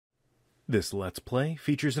This Let's Play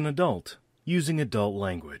features an adult using adult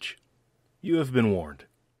language. You have been warned.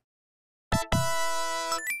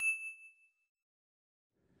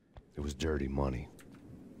 It was dirty money.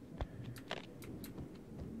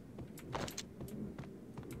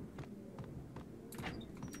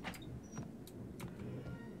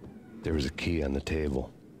 There was a key on the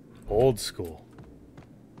table. Old school.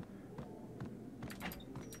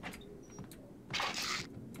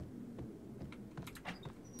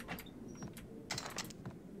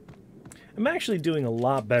 I'm actually doing a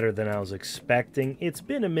lot better than I was expecting. It's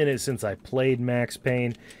been a minute since I played Max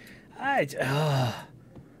Payne. I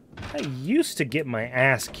used to get my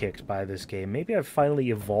ass kicked by this game. Maybe I've finally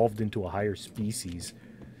evolved into a higher species.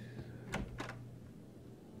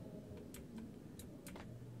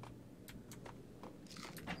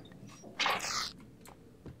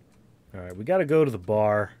 Alright, we gotta go to the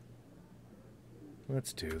bar.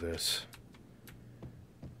 Let's do this.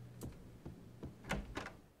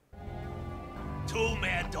 Two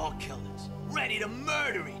mad dog killers, ready to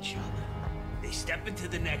murder each other. They step into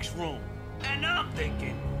the next room, and I'm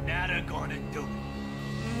thinking, now they're gonna do it.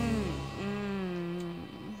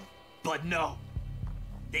 But no.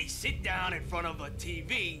 They sit down in front of a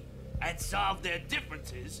TV and solve their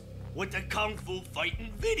differences with a kung fu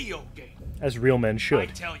fighting video game. As real men should. I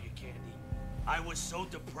tell you, Candy, I was so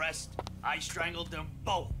depressed, I strangled them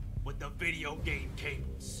both with the video game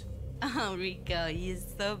cables. Oh, Rico, you're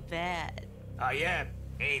so bad. I am,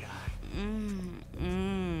 ain't I?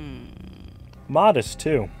 Modest,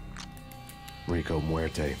 too. Rico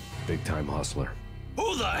Muerte, big-time hustler.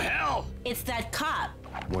 Who the hell? It's that cop.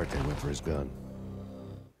 Muerte went for his gun.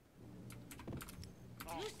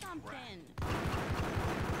 Do something.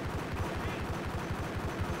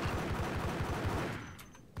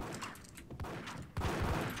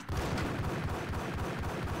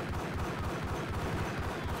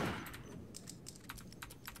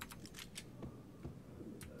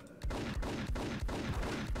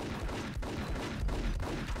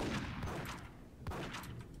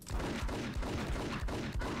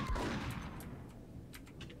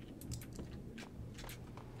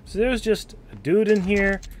 So there's just a dude in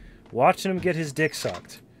here watching him get his dick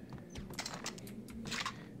sucked.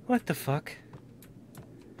 What the fuck?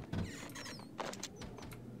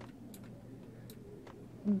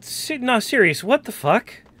 No, serious, what the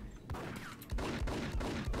fuck?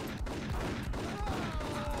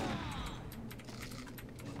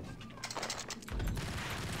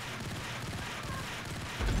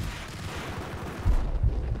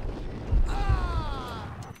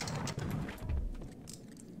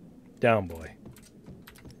 Down, boy.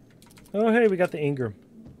 Oh, hey, we got the Ingram.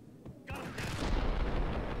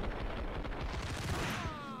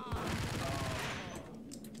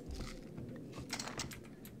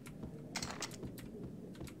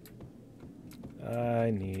 I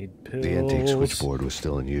need pills. The antique switchboard was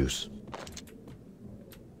still in use.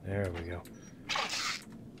 There we go.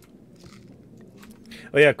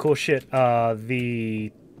 Oh yeah, cool shit.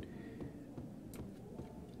 The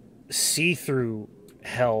see-through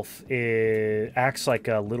health acts like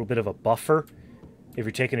a little bit of a buffer if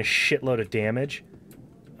you're taking a shitload of damage.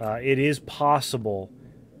 It is possible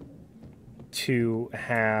to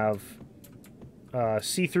have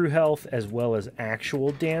see-through health as well as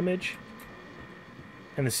actual damage,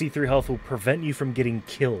 and the see-through health will prevent you from getting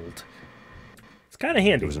killed. It's kind of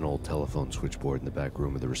handy. There was an old telephone switchboard in the back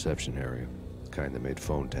room of the reception area, the kind that made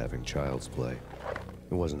phone tapping child's play.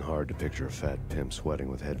 It wasn't hard to picture a fat pimp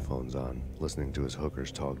sweating with headphones on, listening to his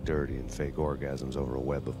hookers talk dirty and fake orgasms over a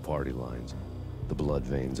web of party lines, the blood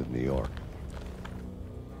veins of New York.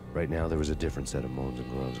 Right now, there was a different set of moans and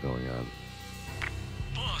groans going on.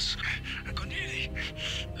 Boss, Cornelia,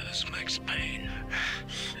 this Max Payne.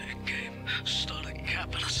 He came, started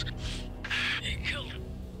capping us. He killed him.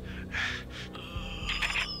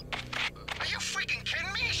 Are you freaking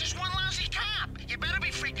kidding me? He's just one lousy cop. You better be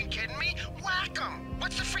freaking kidding me. Whack him.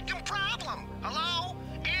 What's the freaking problem? Hello?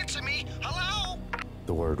 Answer me. Hello?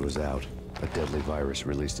 The word was out. A deadly virus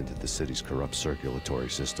released into the city's corrupt circulatory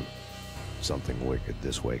system. Something wicked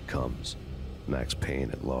this way comes. Max Payne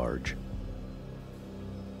at large.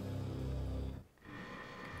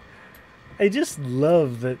 I just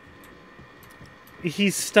love that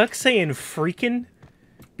he's stuck saying freaking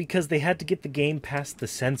because they had to get the game past the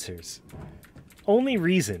censors. Only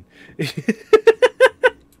reason.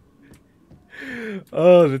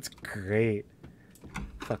 Oh, that's great.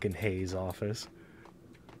 Fucking Hayes office.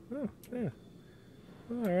 Oh, yeah.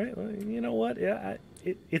 Alright, well, you know what? Yeah,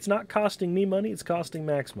 it's not costing me money, it's costing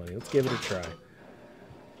Max money. Let's give it a try.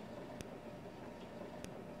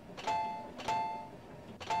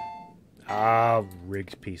 Ah,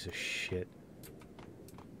 rigged piece of shit.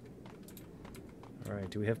 Alright,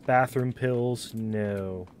 do we have bathroom pills?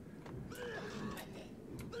 No.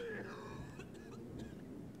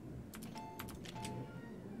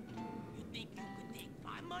 You think you could take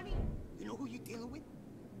my money? You know who you're dealing with?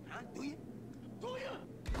 Huh? Do you? Do you?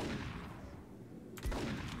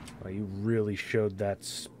 Well, you really showed that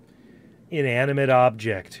inanimate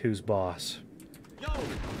object who's boss. Yo!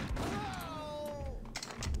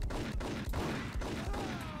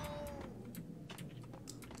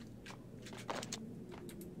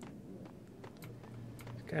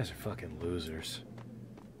 These guys are fucking losers.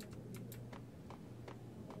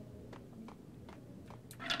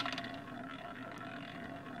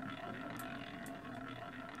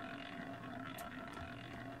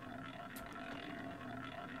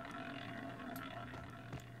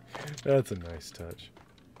 That's a nice touch.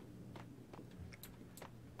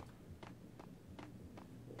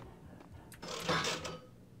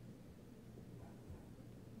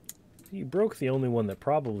 You broke the only one that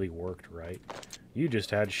probably worked right. You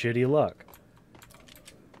just had shitty luck.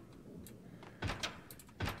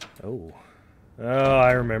 Oh. Oh,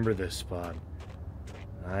 I remember this spot.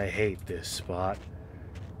 I hate this spot.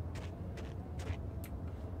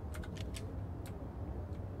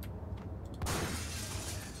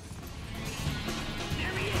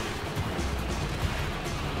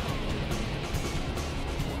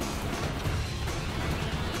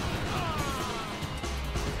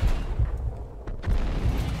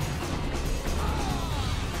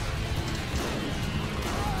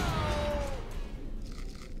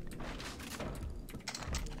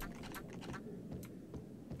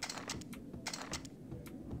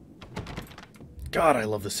 God, I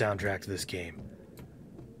love the soundtrack to this game.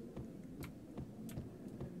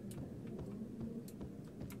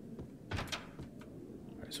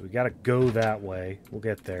 Alright, so we gotta go that way. We'll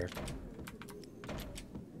get there.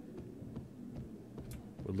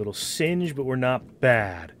 We're a little singed, but we're not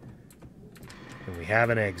bad. And we have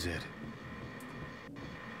an exit.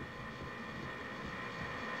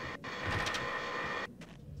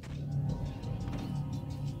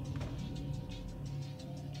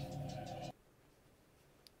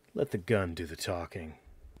 Let the gun do the talking.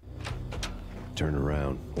 Turn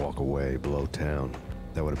around, walk away, blow town.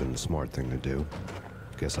 That would have been the smart thing to do.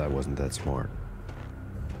 Guess I wasn't that smart.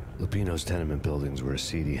 Lupino's tenement buildings were a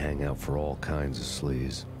seedy hangout for all kinds of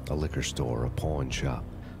sleaze. A liquor store, a pawn shop,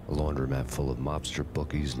 a laundromat full of mobster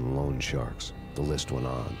bookies and loan sharks. The list went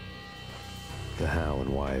on. The how and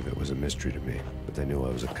why of it was a mystery to me, but they knew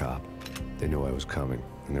I was a cop. They knew I was coming,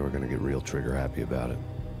 and they were going to get real trigger happy about it.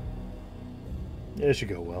 Yeah, it should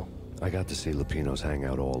go well. I got to see Lupino's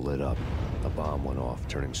hangout all lit up. A bomb went off,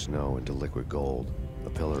 turning snow into liquid gold. A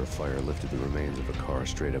pillar of fire lifted the remains of a car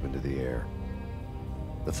straight up into the air.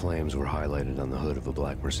 The flames were highlighted on the hood of a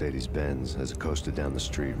black Mercedes-Benz as it coasted down the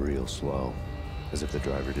street real slow, as if the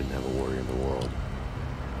driver didn't have a worry in the world.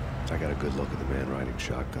 I got a good look at the man riding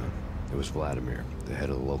shotgun. It was Vladimir, the head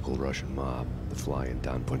of the local Russian mob, the fly in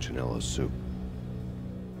Don Punchinello's soup.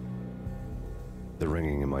 The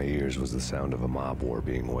ringing in my ears was the sound of a mob war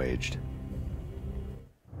being waged.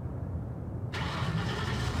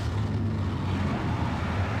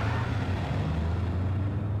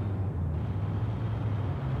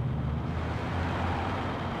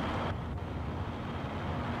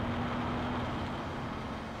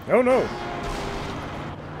 Oh no!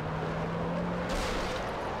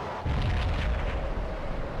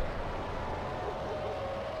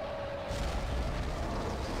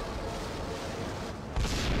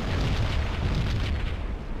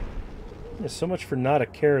 There's so much for not a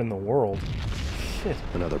care in the world. Shit.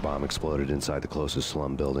 Another bomb exploded inside the closest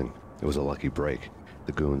slum building. It was a lucky break.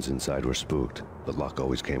 The goons inside were spooked, but luck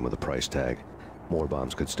always came with a price tag. More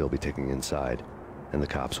bombs could still be ticking inside, and the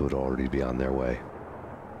cops would already be on their way.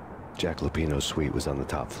 Jack Lupino's suite was on the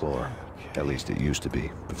top floor. At least it used to be,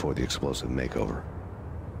 before the explosive makeover.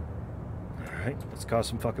 Alright, let's cause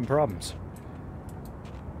some fucking problems.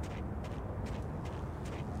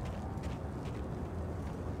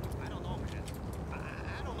 I don't know, man.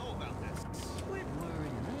 I don't know about this. Quit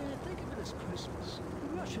worrying, man. Think of it as Christmas.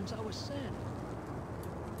 The Russians always Santa.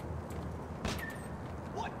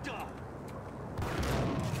 What the?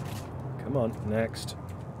 Come on, next.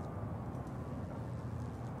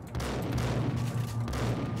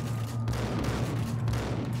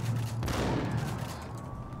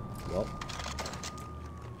 Well,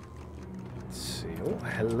 let's see. Oh,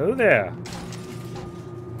 hello there.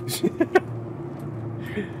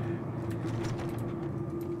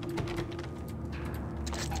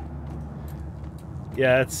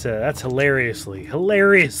 Yeah, that's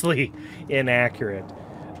hilariously inaccurate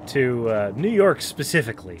to New York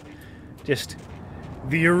specifically. Just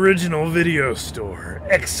the original video store.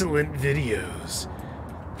 Excellent videos.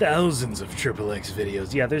 Thousands of XXX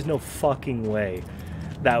videos. Yeah, there's no fucking way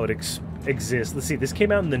that would exist. Let's see, this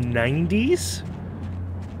came out in the 90s?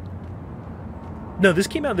 No, this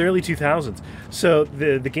came out in the early 2000s. So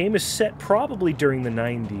the game is set probably during the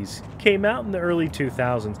 90s. Came out in the early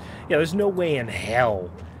 2000s. Yeah, there's no way in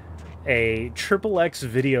hell a XXX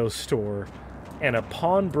video store and a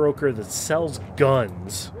pawnbroker that sells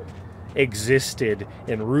guns existed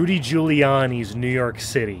in Rudy Giuliani's New York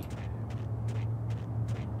City.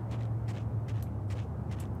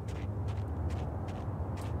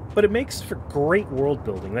 But it makes for great world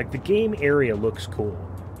building. Like, the game area looks cool.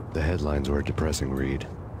 The headlines were a depressing read.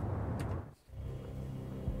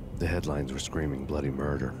 The headlines were screaming bloody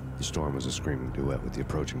murder. The storm was a screaming duet with the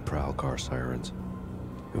approaching prowl car sirens.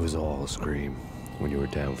 It was all a scream when you were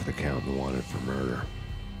down for the count and wanted for murder.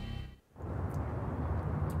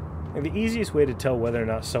 And the easiest way to tell whether or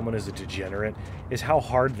not someone is a degenerate is how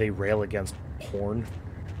hard they rail against porn.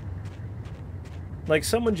 Like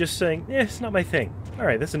someone just saying, it's not my thing.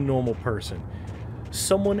 Alright, that's a normal person.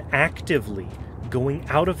 Someone actively going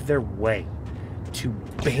out of their way to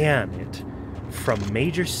ban it from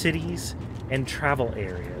major cities and travel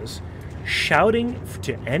areas, shouting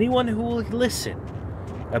to anyone who will listen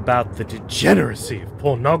about the degeneracy of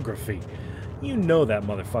pornography. You know that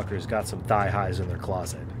motherfucker's got some thigh highs in their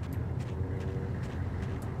closet.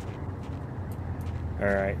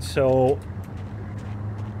 Alright, so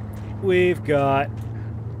we've got...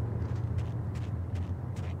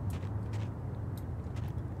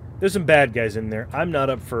 There's some bad guys in there. I'm not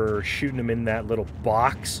up for shooting them in that little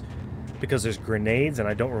box because there's grenades, and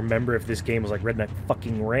I don't remember if this game was like Redneck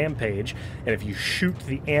fucking Rampage, and if you shoot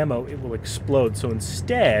the ammo, it will explode. So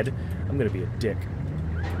instead, I'm gonna be a dick.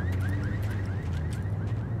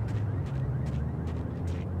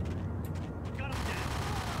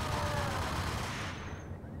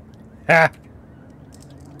 Ha!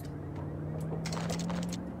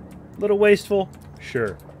 Little wasteful?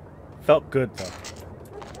 Sure. Felt good, though.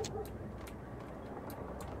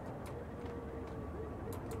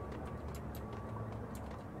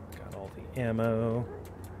 Got all the ammo.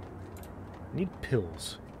 Need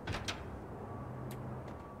pills.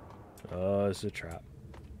 Oh, this is a trap.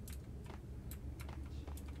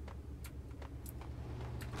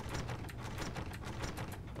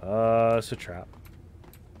 It's a trap.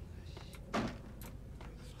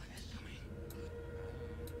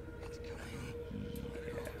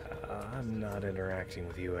 I'm not interacting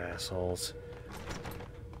with you assholes.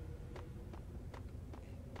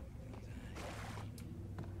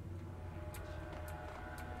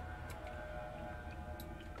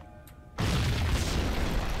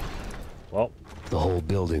 Well, The whole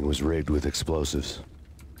building was rigged with explosives.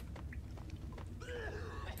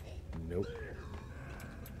 nope.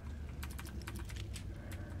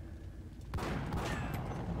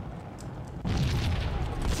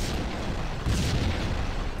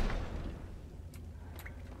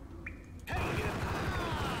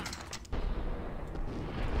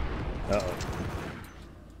 Uh-oh.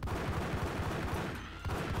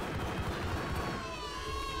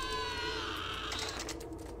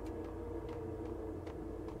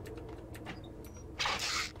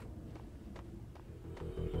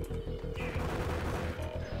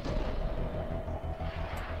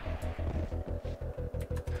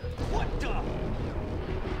 What the?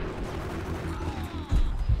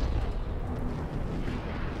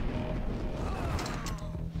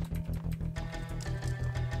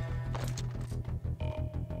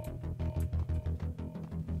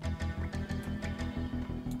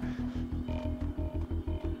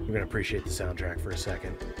 We're gonna appreciate the soundtrack for a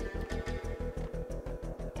second.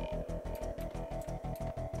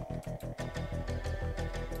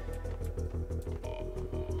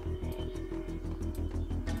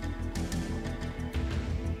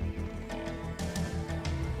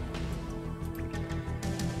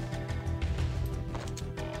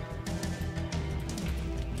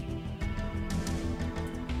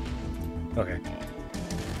 Okay.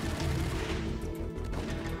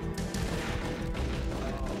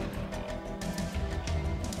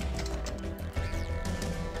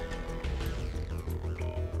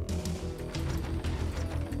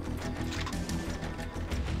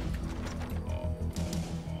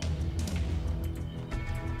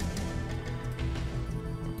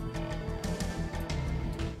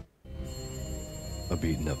 A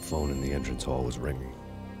beaten-up phone in the entrance hall was ringing.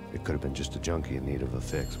 It could have been just a junkie in need of a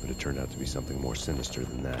fix, but it turned out to be something more sinister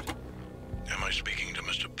than that. Am I speaking to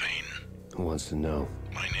Mr. Payne? Who wants to know?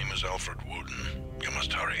 My name is Alfred Wooden. You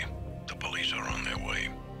must hurry. The police are on their way.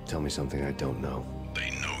 Tell me something I don't know. They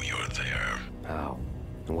know you're there. How?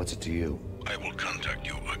 And what's it to you? I will contact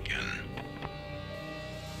you again.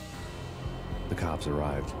 The cops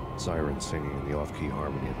arrived, sirens singing in the off-key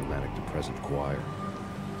harmony of a manic-depressive choir.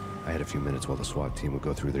 I had a few minutes while the SWAT team would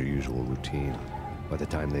go through their usual routine. By the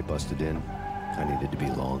time they busted in, I needed to be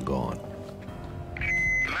long gone.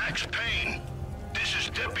 Max Payne, this is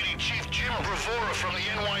Deputy Chief Jim Bravura from the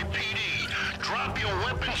NYPD. Drop your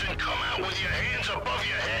weapons and come out with your hands above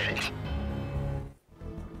your head.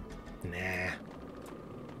 Nah.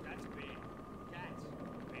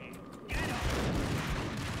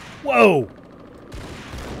 Whoa!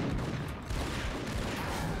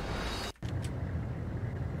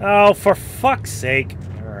 Oh, for fuck's sake.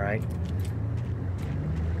 Alright.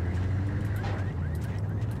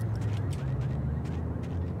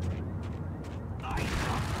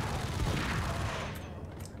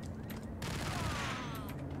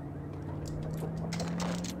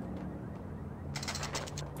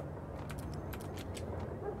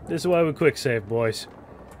 This is why we quick save, boys.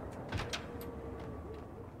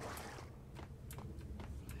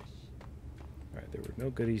 Alright, there were no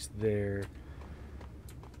goodies there.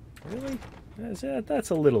 Really? That's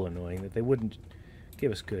a little annoying that they wouldn't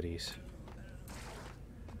give us goodies.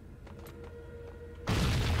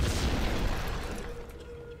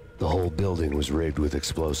 The whole building was rigged with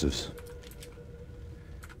explosives.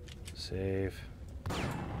 Save.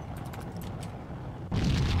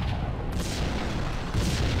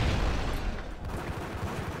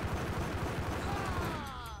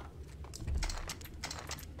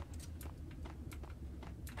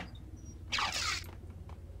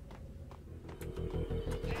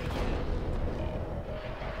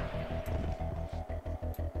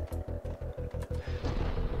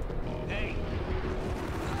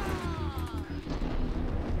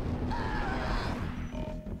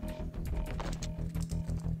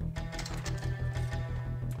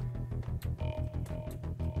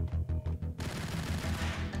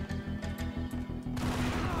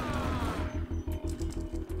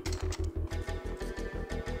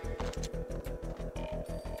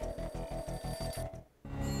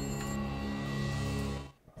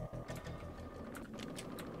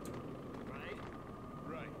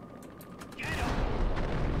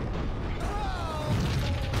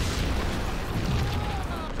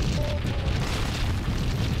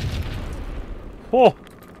 Oh!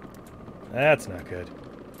 That's not good.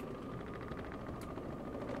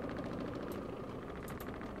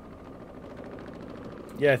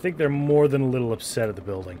 Yeah, I think they're more than a little upset at the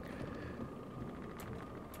building.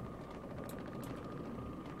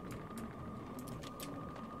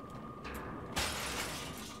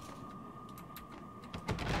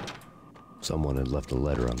 Someone had left a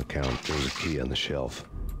letter on the counter. There was a key on the shelf.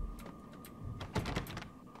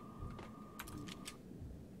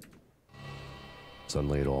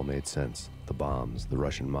 Suddenly it all made sense. The bombs, the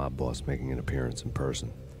Russian mob boss making an appearance in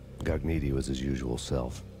person. Gagniti was his usual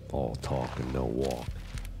self. All talk and no walk.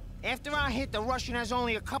 After our hit, the Russian has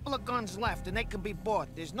only a couple of guns left, and they can be bought.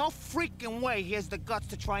 There's no freaking way he has the guts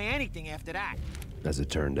to try anything after that. As it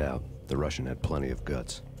turned out, the Russian had plenty of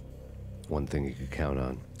guts. One thing you could count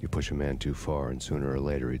on, you push a man too far and sooner or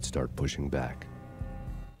later he'd start pushing back.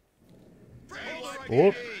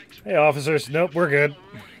 Oh. Hey officers, nope, we're good.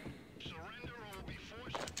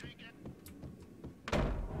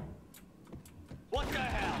 What the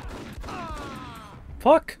hell?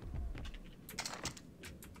 Fuck!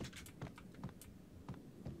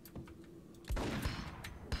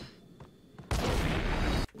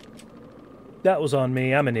 That was on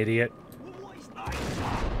me, I'm an idiot.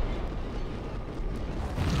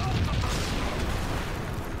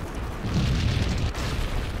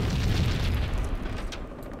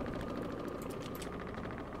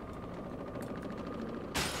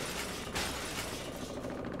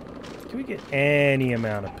 Can we get any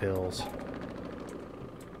amount of pills?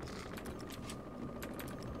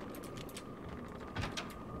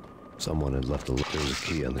 Someone had left there was a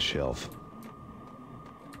key on the shelf.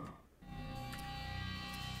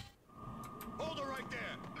 Hold it right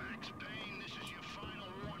there. Max Payne, this is your final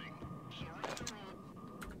warning. Surrender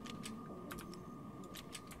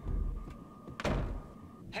or...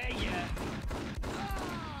 Hey, yeah.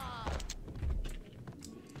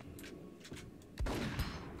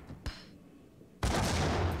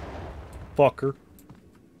 Fucker.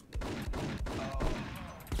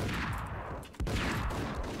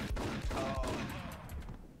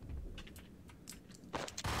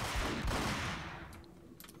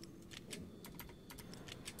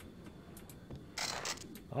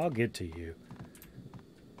 I'll get to you.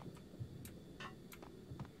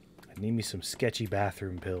 I need me some sketchy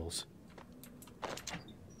bathroom pills.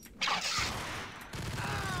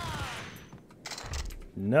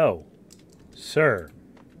 No. Sir.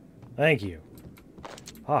 Thank you.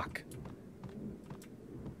 Fuck.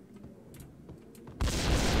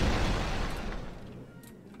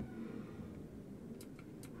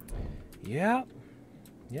 Yeah.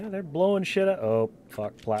 Yeah, they're blowing shit up. Oh,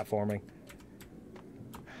 fuck. Platforming.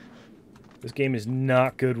 This game is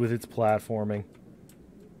not good with its platforming.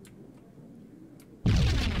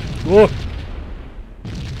 Whoa!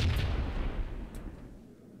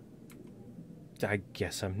 I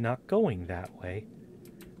guess I'm not going that way.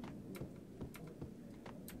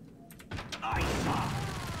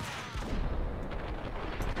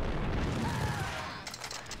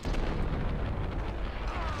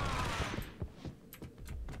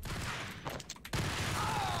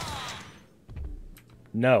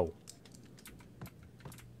 No.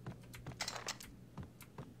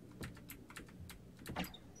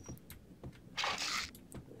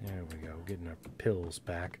 There we go, getting our pills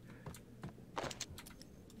back.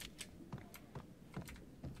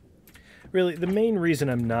 Really, the main reason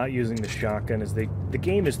I'm not using the shotgun is the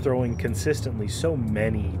game is throwing consistently so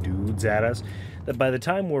many dudes at us that by the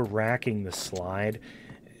time we're racking the slide,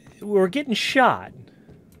 we're getting shot,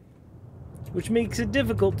 which makes it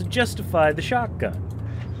difficult to justify the shotgun.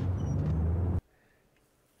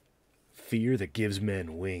 Fear that gives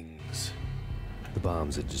men wings. The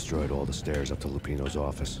bombs had destroyed all the stairs up to Lupino's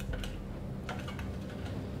office.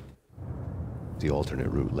 The alternate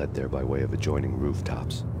route led there by way of adjoining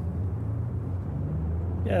rooftops.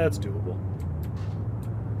 Yeah, that's doable.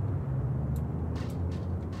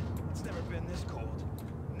 It's never been this cold.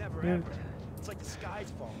 Never ever. It's like the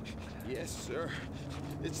sky's falling. Yes, sir.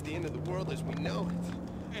 It's the end of the world as we know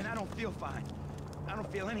it. And I don't feel fine. I don't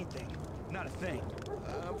feel anything. Not a thing.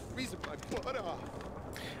 I'm freezing my butt off.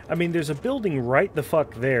 I mean, there's a building right the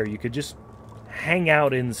fuck there. You could just hang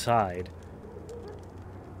out inside.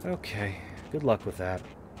 Okay, good luck with that.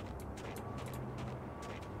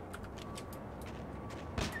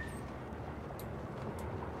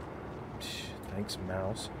 Thanks,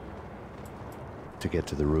 mouse. To get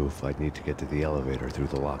to the roof, I'd need to get to the elevator through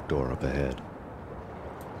the locked door up ahead.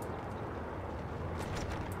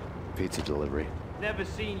 Pizza delivery. Never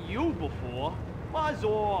seen you before. Buzz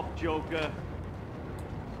off, Joker.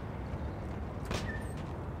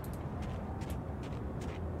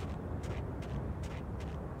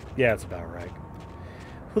 Yeah, that's about right.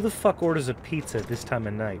 Who the fuck orders a pizza at this time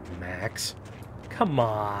of night, Max? Come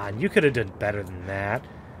on, you could have done better than that.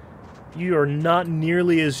 You are not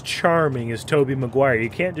nearly as charming as Tobey Maguire. You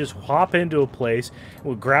can't just hop into a place and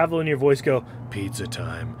with gravel in your voice go, pizza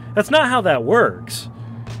time. That's not how that works.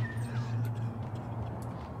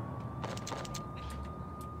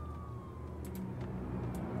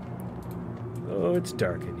 Oh, it's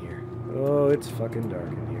dark in here. Oh, it's fucking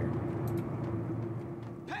dark in here.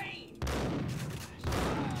 Payne!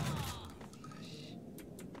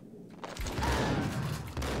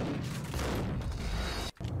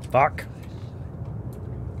 Fuck.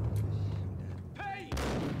 Payne!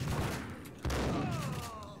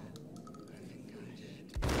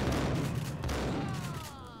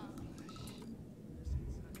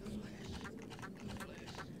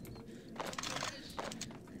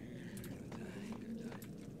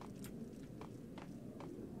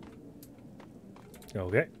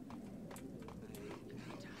 Okay.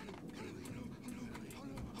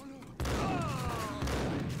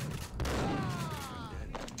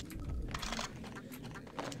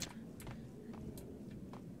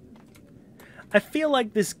 I feel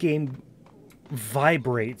like this game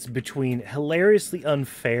vibrates between hilariously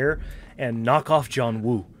unfair and knock off John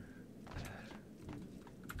Woo.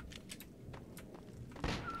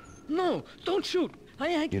 No, don't shoot.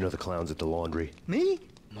 You know the clowns at the laundry? Me?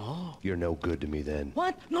 No. You're no good to me then.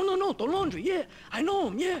 What? No, no, no. The laundry. Yeah, I know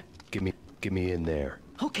him. Yeah. Get me in there.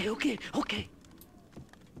 Okay, okay, okay.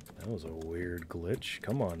 That was a weird glitch.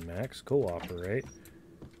 Come on, Max. Cooperate.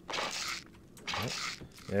 Oh,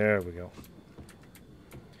 there we go.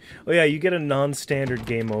 Oh yeah, you get a non-standard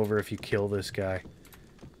game over if you kill this guy.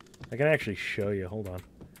 I can actually show you. Hold on.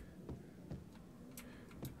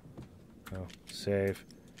 Oh, save.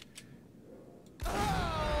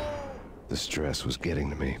 The stress was getting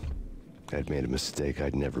to me. I'd made a mistake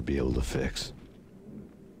I'd never be able to fix.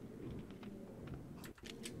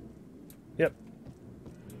 Yep.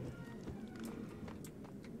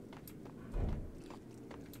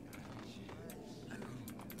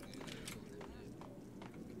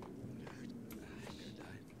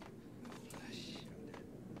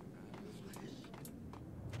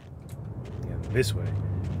 Yeah, this way.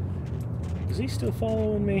 Is he still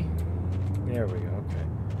following me? There we go, okay.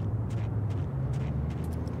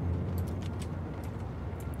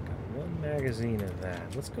 Got one magazine of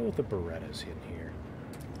that. Let's go with the Berettas in here.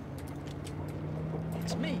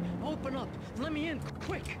 It's me. Open up. Let me in,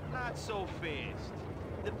 quick. Not so fast.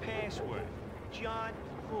 The password. John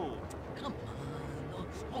Woo. Come on.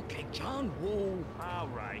 Okay, John Woo. All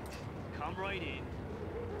right. Come right in.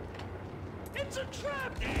 It's a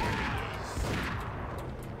trap! There he is!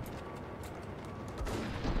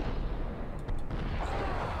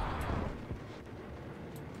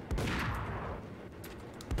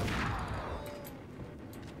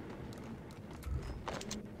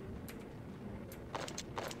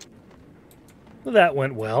 Well, that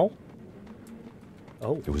went well.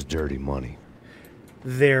 Oh. It was dirty money.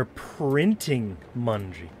 They're printing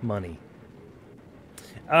money.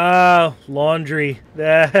 Laundry.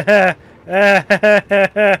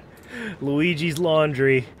 Luigi's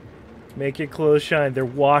Laundry. Make your clothes shine. They're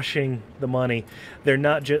washing the money. They're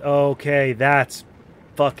not just... Okay, that's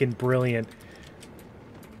fucking brilliant.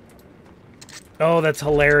 Oh, that's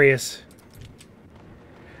hilarious.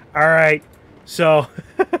 Alright, so...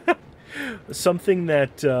 something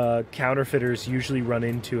that counterfeiters usually run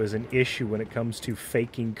into as an issue when it comes to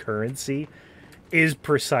faking currency is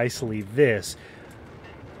precisely this.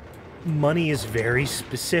 Money is very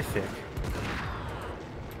specific.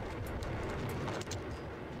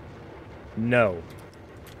 No.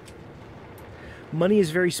 Money is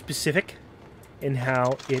very specific in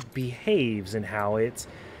how it behaves and how it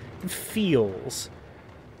feels.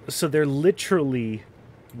 So they're literally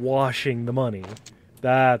washing the money.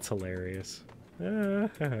 That's hilarious.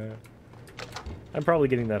 I'm probably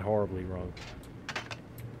getting that horribly wrong.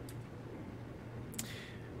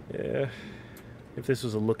 Yeah. If this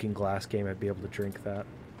was a looking glass game, I'd be able to drink that.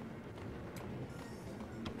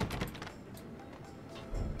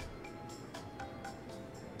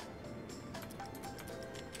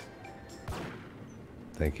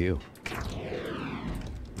 Thank you.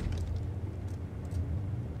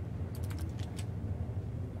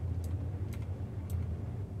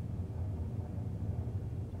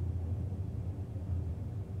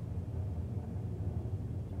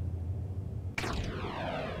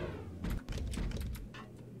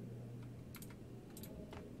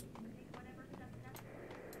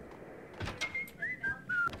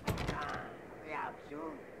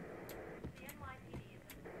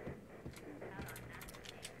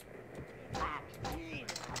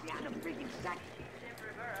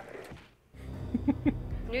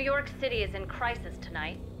 New York City is in crisis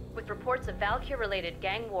tonight, with reports of Valkyr-related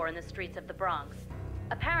gang war in the streets of the Bronx.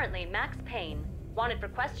 Apparently, Max Payne, wanted for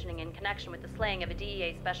questioning in connection with the slaying of a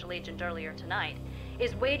DEA special agent earlier tonight,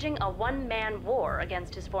 is waging a one-man war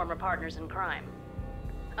against his former partners in crime.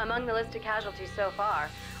 Among the list of casualties so far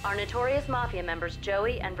are notorious mafia members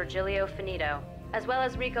Joey and Virgilio Finito, as well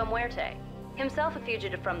as Rico Muerte, himself a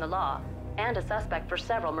fugitive from the law, and a suspect for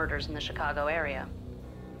several murders in the Chicago area.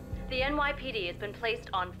 The NYPD has been placed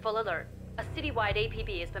on full alert. A citywide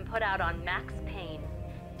APB has been put out on Max Payne.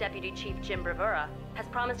 Deputy Chief Jim Bravura has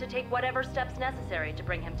promised to take whatever steps necessary to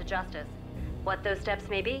bring him to justice. What those steps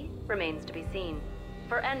may be remains to be seen.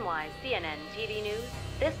 For NY CNN TV News,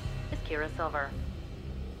 this is Kira Silver.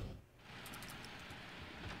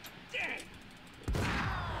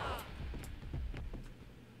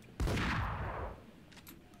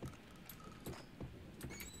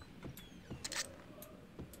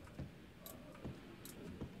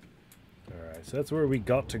 Alright, so that's where we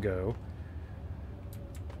got to go.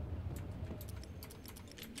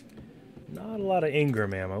 Not a lot of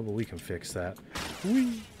Ingram ammo, but we can fix that.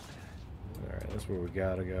 Whee! Alright, that's where we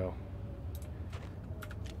gotta go.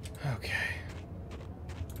 Okay.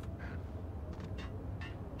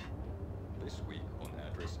 This week on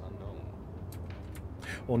address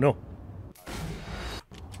Oh unknown. no.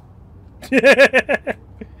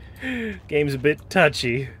 Game's a bit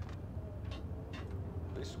touchy.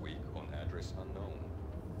 This week on address unknown.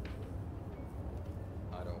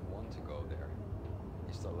 I don't want to go there.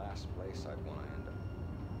 It's the last place I'd want to end up.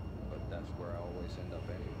 But that's where I always end up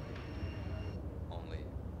anyway. Only,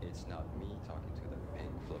 it's not me talking to the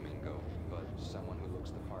pink flamingo, but someone who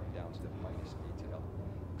looks the part down to the finest detail.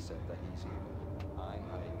 Except that he's evil. I'm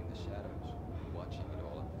hiding in the shadows, watching it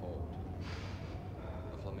all unfold.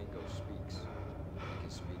 The flamingo speaks. It can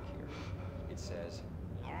speak here. It says,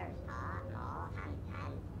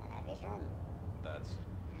 that's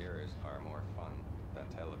mirrors are more fun than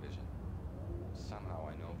television. Somehow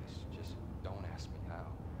I know this, just don't ask me how.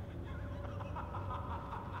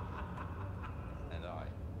 And I,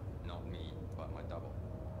 not me, but my double,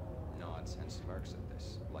 nods and smirks at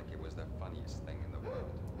this, like it was the funniest thing in the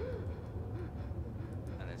world.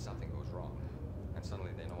 And then something goes wrong, and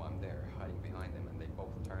suddenly they know I'm there, hiding behind them, and they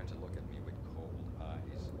both turn to look at me with cold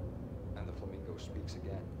eyes. speaks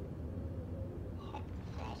again.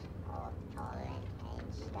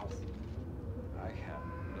 I have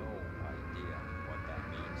no idea what that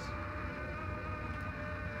means.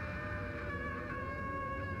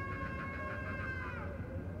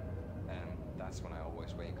 And that's when I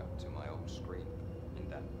always wake up to my own scream in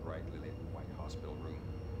that brightly lit white hospital room,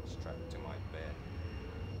 strapped to my bed.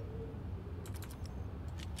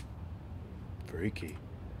 Freaky.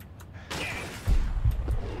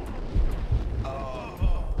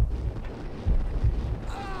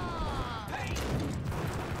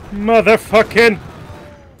 Motherfucking!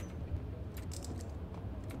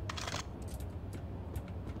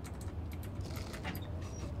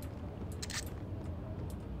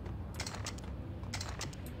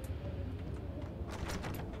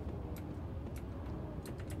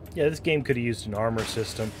 Yeah, this game could have used an armor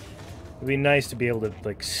system. It'd be nice to be able to,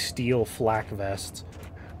 like, steal flak vests.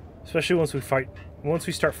 Especially once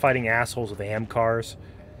we start fighting assholes with AM cars.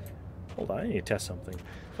 Hold on, I need to test something.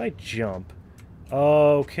 If I jump...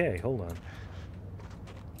 Okay, hold on.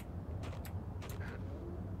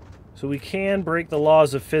 So we can break the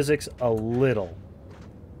laws of physics a little.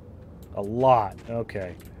 A lot,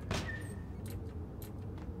 okay.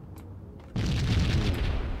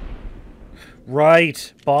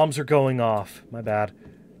 Right! Bombs are going off. My bad.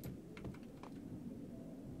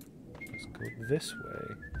 Let's go this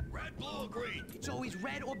way. Red, blue, or green? It's always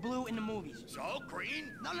red or blue in the movies. So,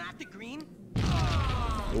 green? No, not the green.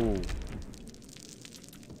 Ooh.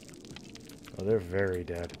 Oh, they're very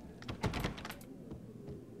dead.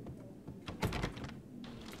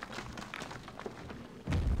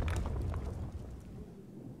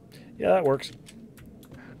 Yeah, that works.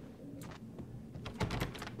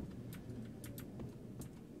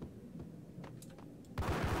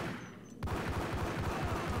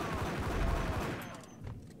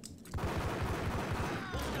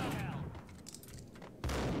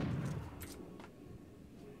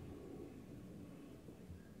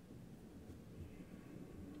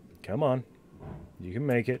 Come on. You can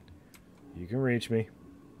make it. You can reach me.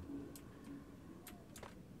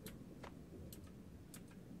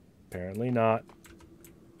 Apparently not.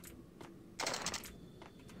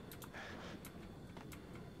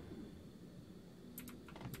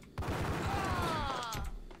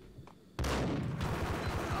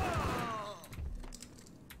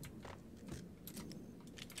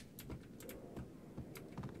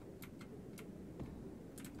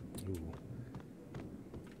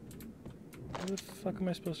 Where the fuck am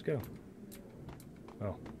I supposed to go? Oh.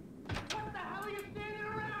 What the hell are you standing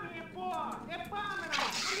around here for? They're bombing us.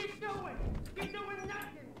 What are you doing? You're doing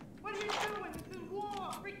nothing. What are you doing? This is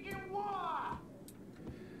war. Freaking war.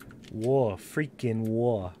 War. Freaking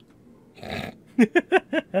war.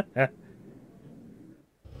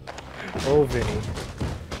 Oh, Vinny.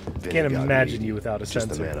 Can't imagine you without a Just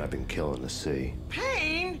sensor. the man I've been killing to see.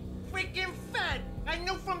 Payne? Freaking Fed. I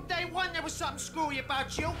knew from day one there was something screwy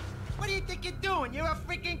about you. What do you think you're doing? You're a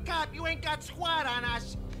freaking cop. You ain't got squat on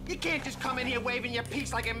us. You can't just come in here waving your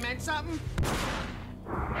piece like it meant something.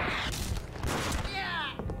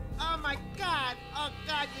 Yeah. Oh, my God. Oh,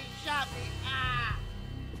 God, you shot me. Ah.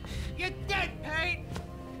 You're dead, Payne.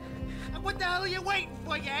 And what the hell are you waiting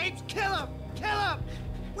for, you apes? Kill him. Kill him.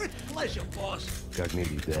 With pleasure, boss.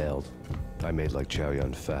 Gagniti bailed. I made like Chow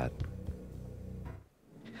Yun fat.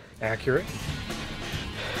 Accurate.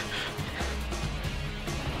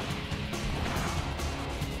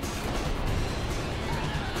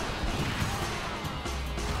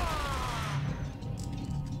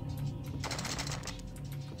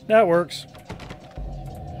 That works.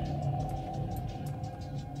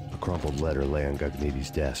 A crumpled letter lay on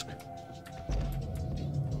Gagniti's desk.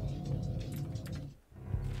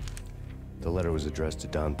 The letter was addressed to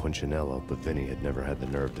Don Punchinello, but Vinny had never had the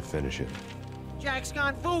nerve to finish it. Jack's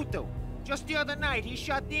gone voodoo. Just the other night, he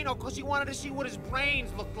shot Dino because he wanted to see what his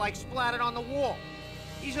brains looked like splattered on the wall.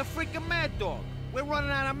 He's a freaking mad dog. We're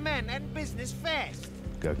running out of men and business fast.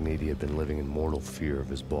 Gagniti had been living in mortal fear of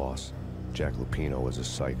his boss. Jack Lupino was a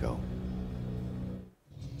psycho.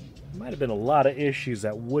 Might have been a lot of issues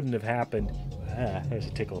that wouldn't have happened. Ah, there's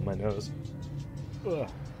a tickle in my nose. Ugh.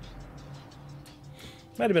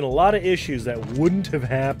 Might have been a lot of issues that wouldn't have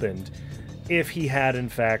happened if he had in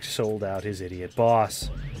fact sold out his idiot boss.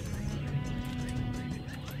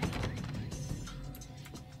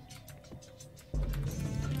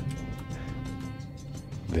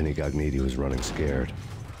 Vinny Gagniti was running scared.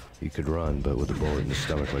 He could run, but with a bullet in his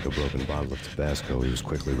stomach like a broken bottle of Tabasco, he was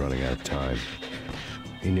quickly running out of time.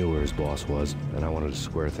 He knew where his boss was, and I wanted to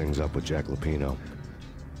square things up with Jack Lupino.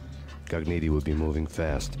 Gagniti would be moving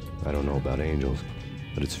fast. I don't know about angels,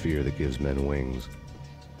 but it's fear that gives men wings.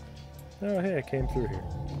 Oh, hey, I came through here.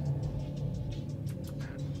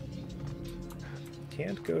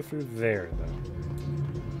 Can't go through there, though.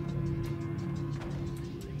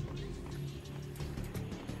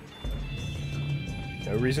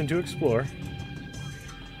 No reason to explore.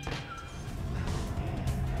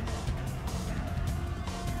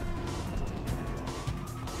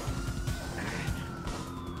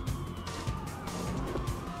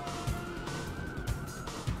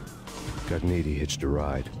 Cogniti hitched a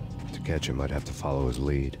ride. To catch him, I'd have to follow his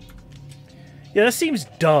lead. Yeah, that seems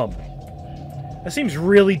dumb. That seems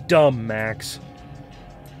really dumb, Max.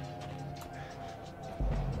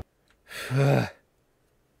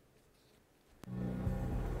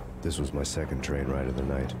 This was my second train ride of the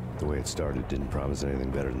night. The way it started didn't promise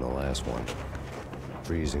anything better than the last one.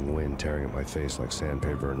 Freezing wind tearing at my face like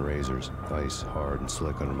sandpaper and razors. Ice hard and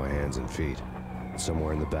slick under my hands and feet.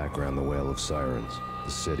 Somewhere in the background, the wail of sirens.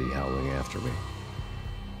 The city howling after me.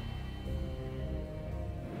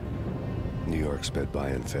 New York sped by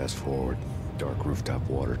in fast forward. Dark rooftop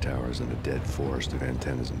water towers and a dead forest of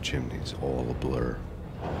antennas and chimneys, all a blur.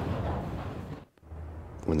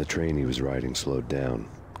 When the train he was riding slowed down,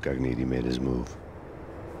 Cogniti made his move.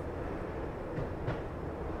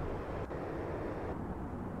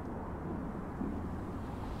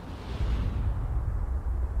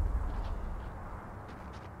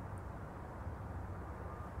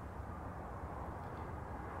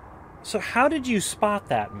 So how did you spot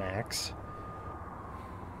that, Max?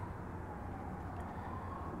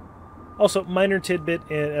 Also, minor tidbit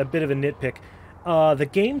and a bit of a nitpick. The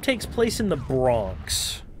game takes place in the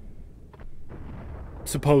Bronx.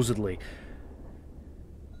 Supposedly.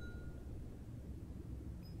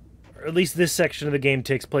 Or at least this section of the game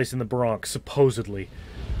takes place in the Bronx, supposedly.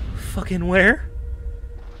 Fucking where?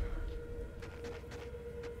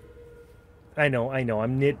 I know,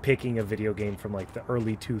 I'm nitpicking a video game from, like, the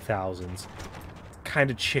early 2000s.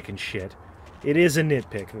 Kind of chicken shit. It is a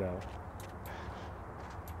nitpick, though.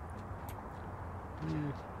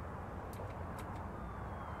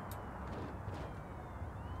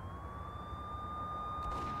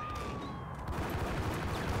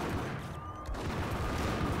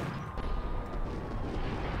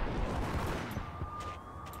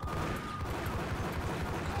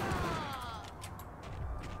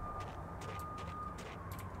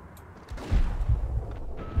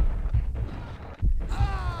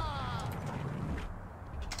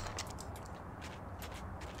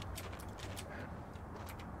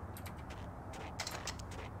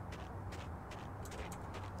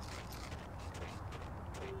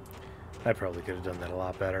 I probably could have done that a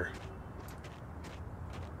lot better.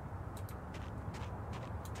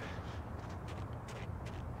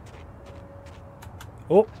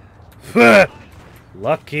 Oh!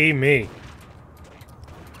 Lucky me.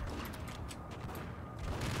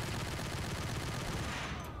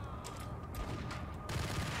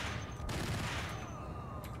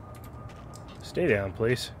 Stay down,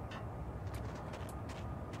 please.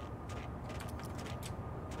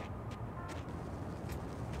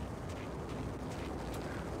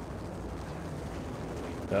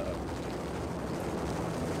 Uh-oh.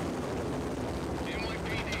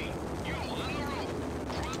 NYPD, you on the roof.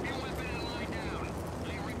 Drop your weapon and lie down.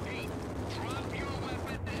 I repeat, drop your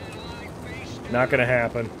weapon and lie face down. Not gonna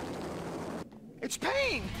happen. It's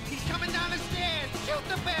Payne! He's coming down the stairs! Shoot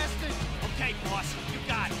the bastard! Okay, boss, you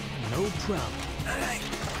got it. No problem.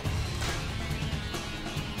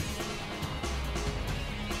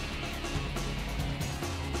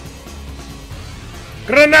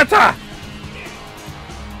 Granata!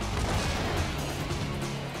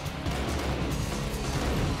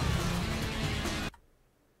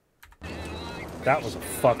 That was a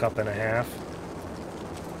fuck up and a half.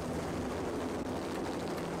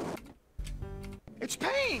 It's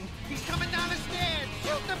Payne! He's coming down the stairs!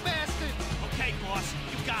 Shoot the bastard! Okay, boss,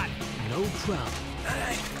 you got it. No problem.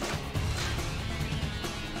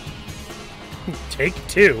 Take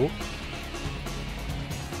two.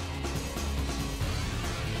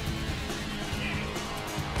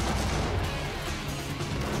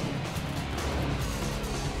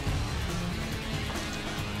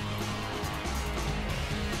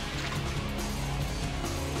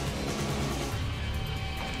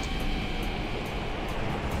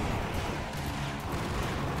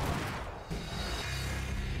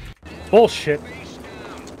 Bullshit.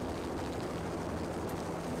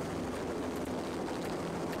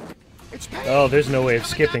 Oh, there's no way of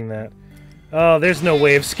skipping that. Oh, there's no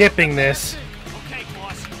way of skipping this. Okay,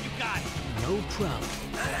 boss, you got it. No problem.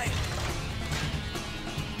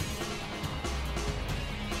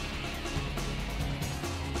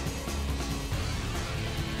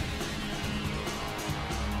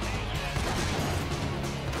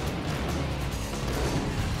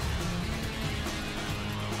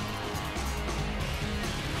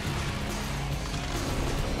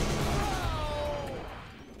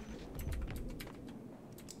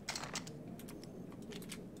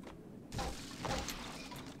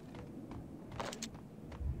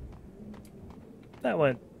 that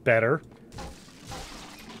went better.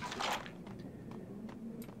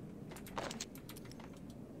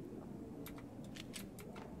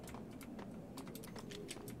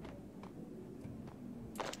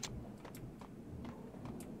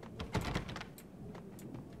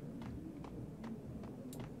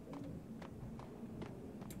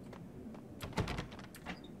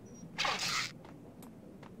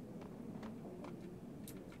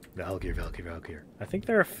 Valkyr, Valkyr, Valkyr. I think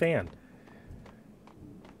they're a fan.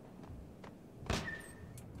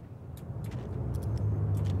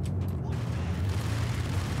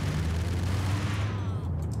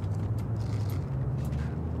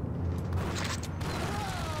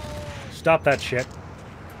 Stop that shit.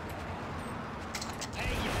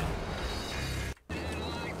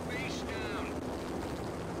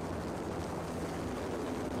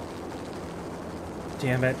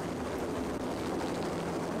 Damn it.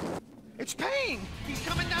 It's Payne! He's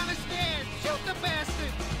coming down the stairs! Shoot the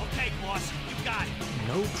bastard! Okay, boss, you got it.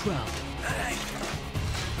 No problem.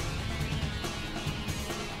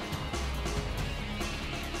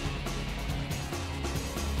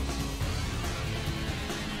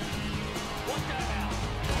 What the hell?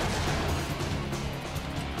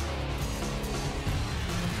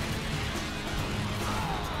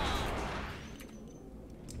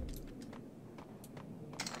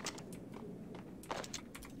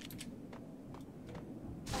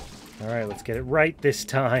 Alright, let's get it right this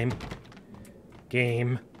time.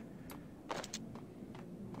 Game.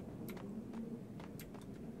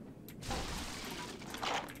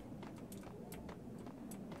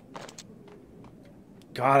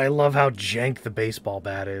 God, I love how jank the baseball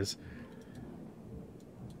bat is.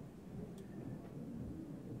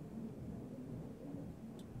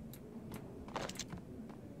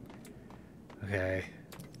 Okay.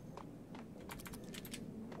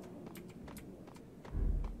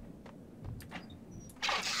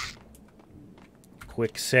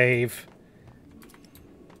 Quick save.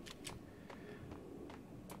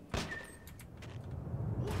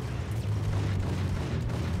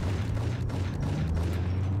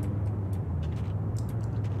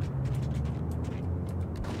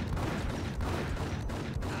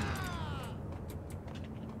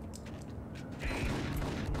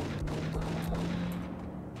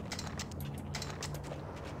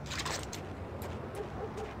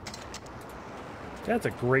 That's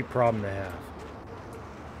a great problem to have.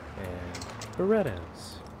 And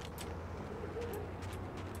Berettas.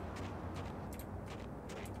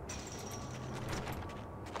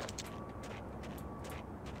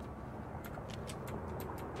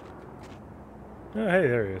 Oh, hey,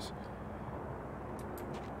 there he is.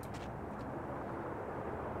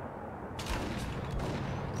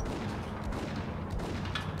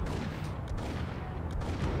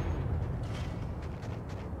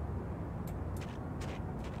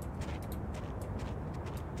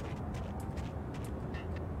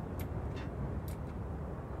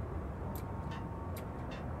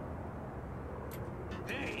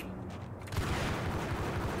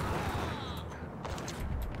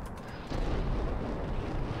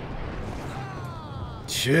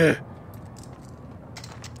 Shit.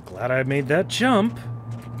 Glad I made that jump.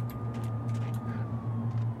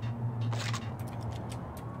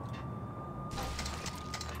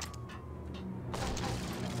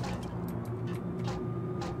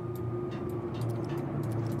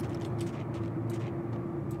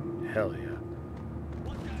 Hell yeah.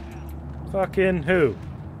 Fucking who?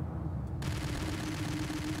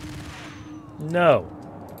 No.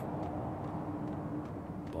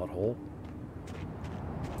 Butthole.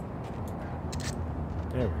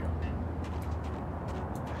 There we go.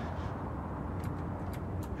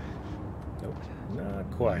 Nope,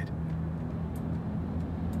 not quite.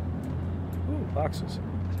 Ooh, boxes.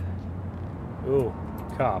 Ooh,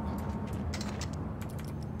 cop.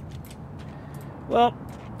 Well,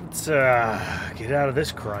 let's get out of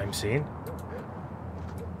this crime scene.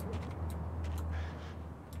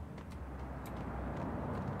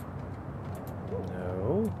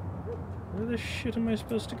 No. Where the shit am I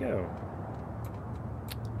supposed to go?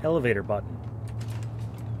 Elevator button.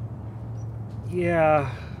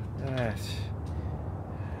 Yeah, that.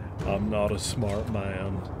 I'm not a smart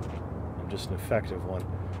man. I'm just an effective one.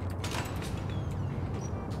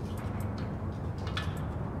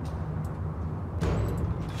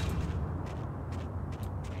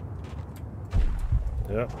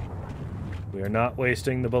 Yep. We are not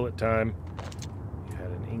wasting the bullet time. You had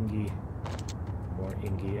an Ingy. More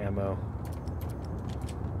Ingy ammo.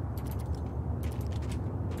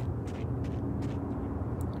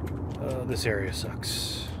 This area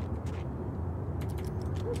sucks.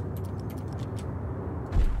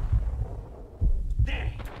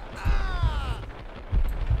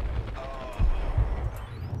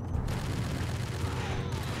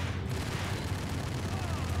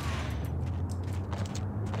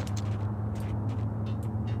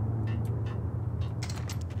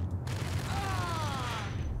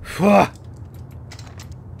 Glad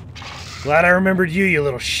I remembered you, you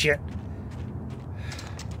little shit.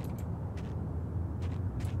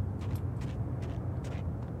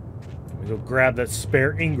 Let me go grab that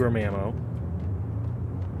spare Ingram ammo.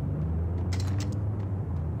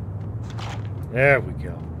 There we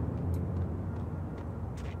go.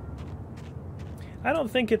 I don't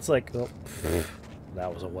think it's like... Oh,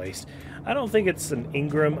 that was a waste. I don't think it's an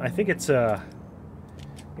Ingram. I think it's a...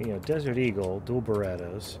 You know, Desert Eagle, dual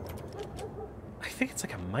Berettas. I think it's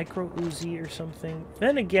like a micro Uzi or something.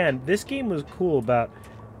 Then again, this game was cool about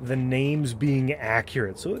the names being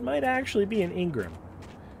accurate, so it might actually be an Ingram.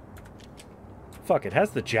 Fuck, it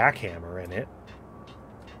has the jackhammer in it.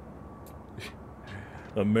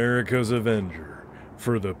 America's Avenger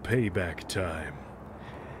for the payback time.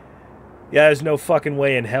 Yeah, there's no fucking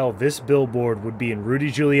way in hell this billboard would be in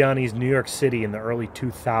Rudy Giuliani's New York City in the early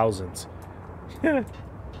 2000s.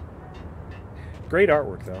 Great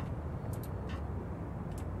artwork, though.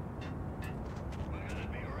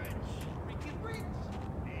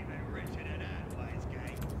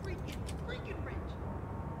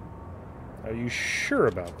 Are you sure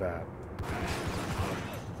about that?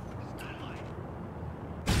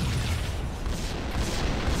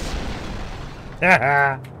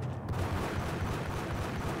 Haha!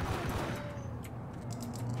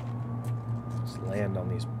 Let's land on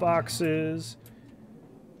these boxes.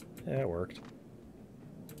 That worked.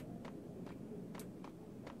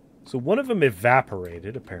 So one of them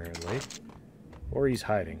evaporated, apparently. Or he's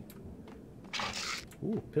hiding.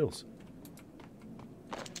 Ooh, pills.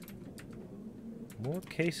 More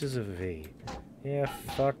cases of V. Yeah,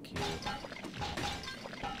 fuck you.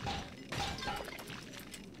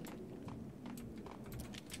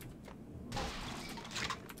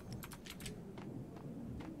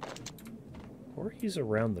 Or he's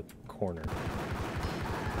around the corner.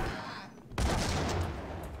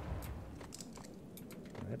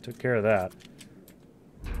 That took care of that.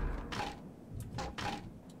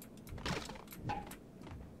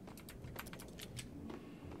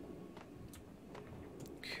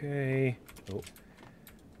 Okay. Oh.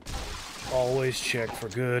 Always check for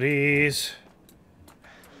goodies.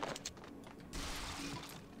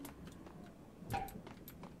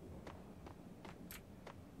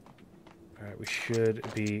 Alright, we should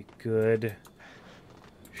be good.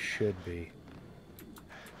 Should be.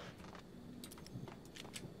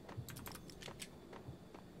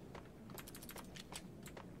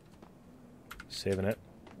 Saving it.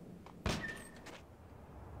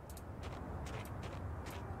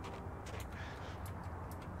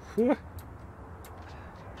 Whew.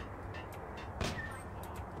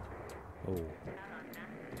 Oh.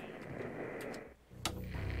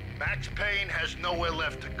 Max Payne has nowhere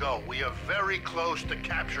left to go. We are very close to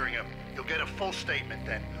capturing him. You'll get a full statement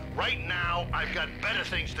then. Right now, I've got better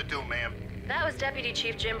things to do, ma'am. That was Deputy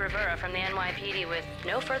Chief Jim Rivera from the NYPD with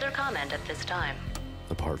no further comment at this time.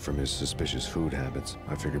 Apart from his suspicious food habits,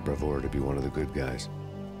 I figured Bravura to be one of the good guys.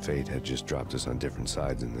 Fate had just dropped us on different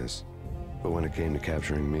sides in this. But when it came to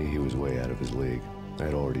capturing me, he was way out of his league. I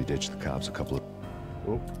had already ditched the cops a couple of...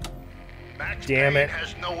 Oh. Max Damn Payne it.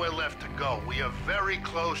 has nowhere left to go. We are very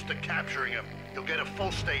close to capturing him. You'll get a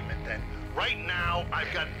full statement then. Right now,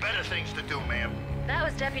 I've got better things to do, ma'am. That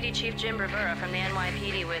was Deputy Chief Jim Rivera from the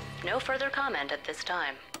NYPD with no further comment at this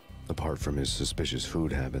time. Apart from his suspicious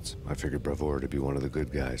food habits, I figured Bravura to be one of the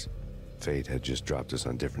good guys. Fate had just dropped us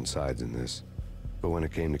on different sides in this. But when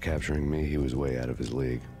it came to capturing me, he was way out of his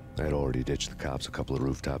league. I had already ditched the cops a couple of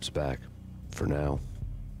rooftops back. For now.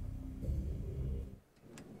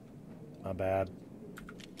 My bad.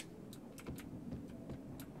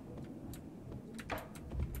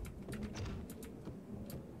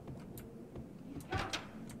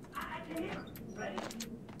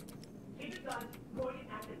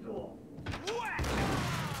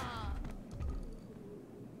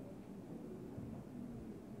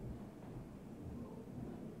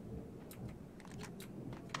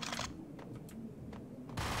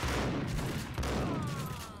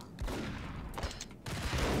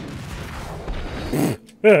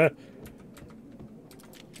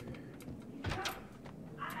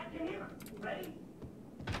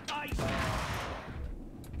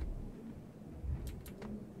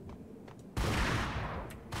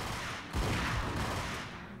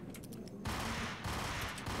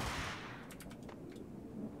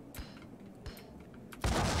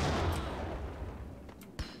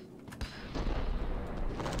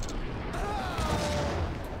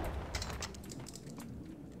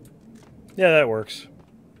 Yeah, that works.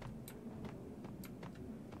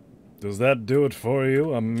 Does that do it for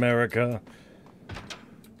you, America?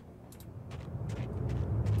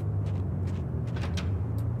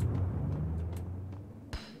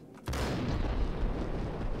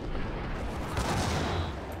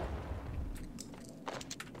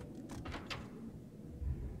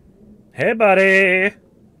 Hey, buddy.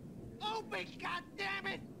 Open,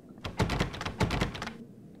 goddammit!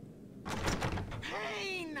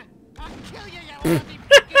 Payne! I'll kill you, you lousy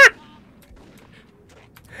fucking cop!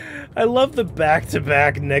 I love the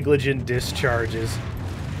back-to-back negligent discharges.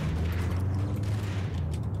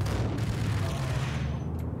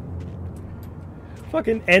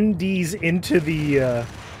 Fucking NDs into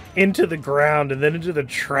the ground and then into the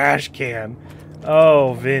trash can.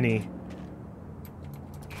 Oh, Vinny.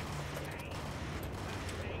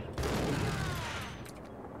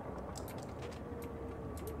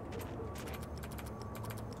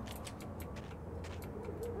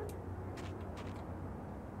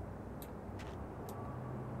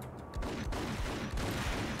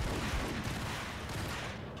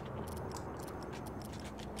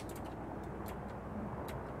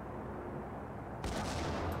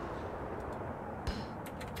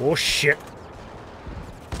 Oh, shit.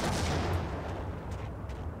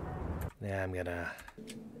 Yeah, I'm gonna...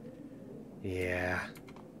 Yeah.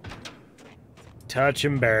 Touch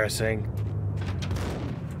embarrassing.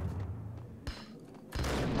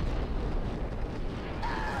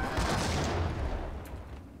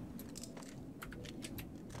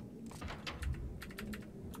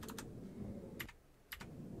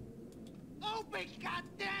 Open,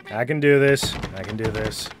 goddammit! I can do this. I can do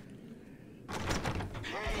this.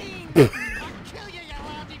 I'll kill you, you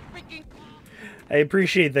lousy freaking cop! I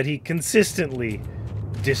appreciate that he consistently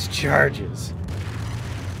discharges.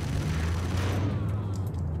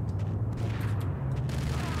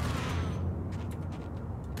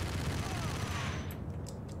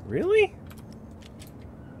 Really?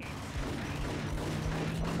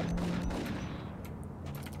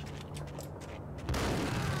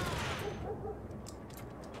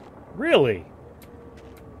 Really?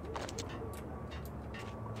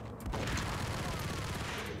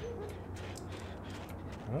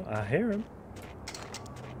 Well, I hear him.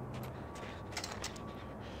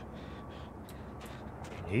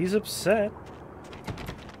 He's upset.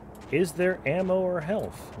 Is there ammo or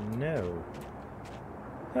health? No.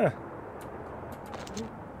 Huh.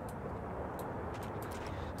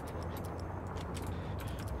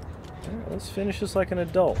 Alright, let's finish this like an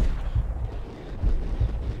adult.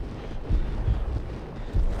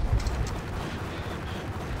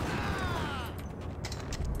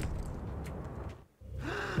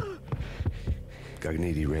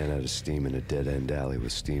 Gognitti ran out of steam in a dead-end alley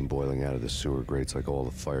with steam boiling out of the sewer grates like all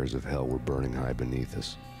the fires of hell were burning high beneath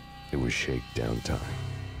us. It was shakedown time.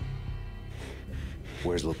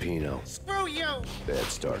 Where's Lupino? Screw you! Bad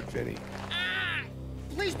start, Vinny.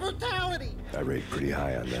 Police brutality! I rate pretty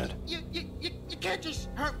high on that. You can't just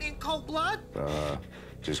hurt me in cold blood?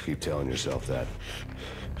 Just keep telling yourself that.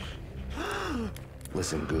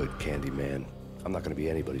 Listen good, Candyman. I'm not gonna be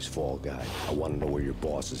anybody's fall guy. I want to know where your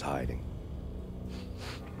boss is hiding.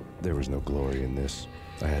 There was no glory in this.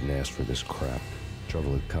 I hadn't asked for this crap.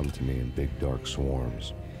 Trouble had come to me in big dark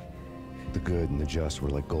swarms. The good and the just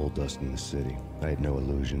were like gold dust in the city. I had no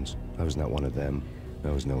illusions. I was not one of them.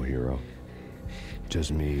 I was no hero.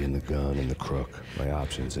 Just me and the gun and the crook. My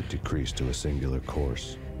options had decreased to a singular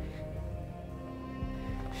course.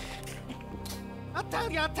 I'll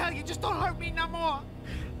tell you, just don't hurt me no more.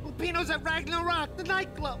 Lupino's at Ragnarok, the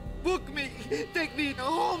nightclub. Book me. Take me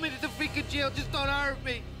home into the freaking jail. Just don't hurt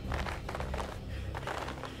me.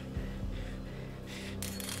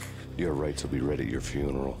 Your rights will be read at your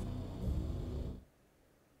funeral.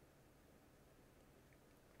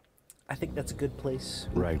 I think that's a good place.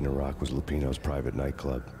 Ragnarok was Lupino's private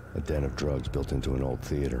nightclub, a den of drugs built into an old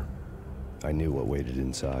theater. I knew what waited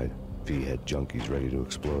inside. V had junkies ready to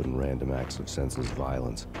explode in random acts of senseless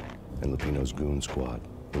violence, and Lupino's goon squad,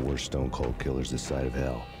 the worst stone-cold killers this side of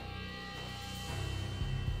hell.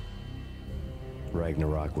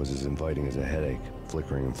 Ragnarok was as inviting as a headache,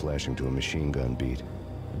 flickering and flashing to a machine gun beat.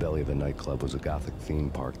 The belly of the nightclub was a gothic theme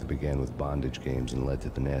park that began with bondage games and led to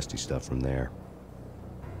the nasty stuff from there.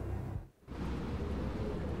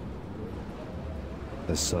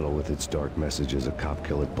 As subtle with its dark message as a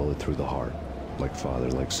cop-killer bullet through the heart. Like father,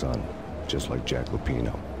 like son. Just like Jack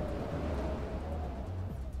Lupino.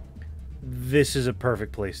 This is a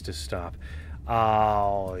perfect place to stop.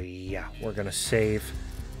 Oh, yeah. We're going to save.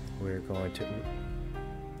 We're going to...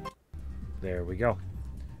 There we go.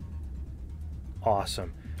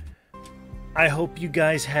 Awesome. I hope you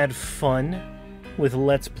guys had fun with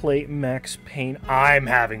Let's Play Max Payne. I'm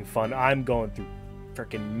having fun. I'm going through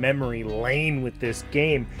freaking memory lane with this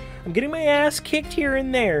game. I'm getting my ass kicked here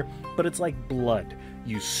and there, but it's like blood.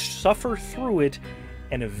 You suffer through it,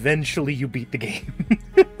 and eventually you beat the game.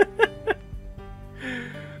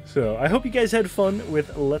 So, I hope you guys had fun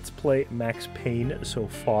with Let's Play Max Payne so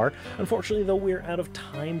far. Unfortunately, though, we're out of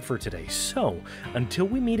time for today. So, until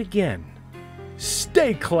we meet again,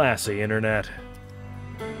 stay classy, Internet!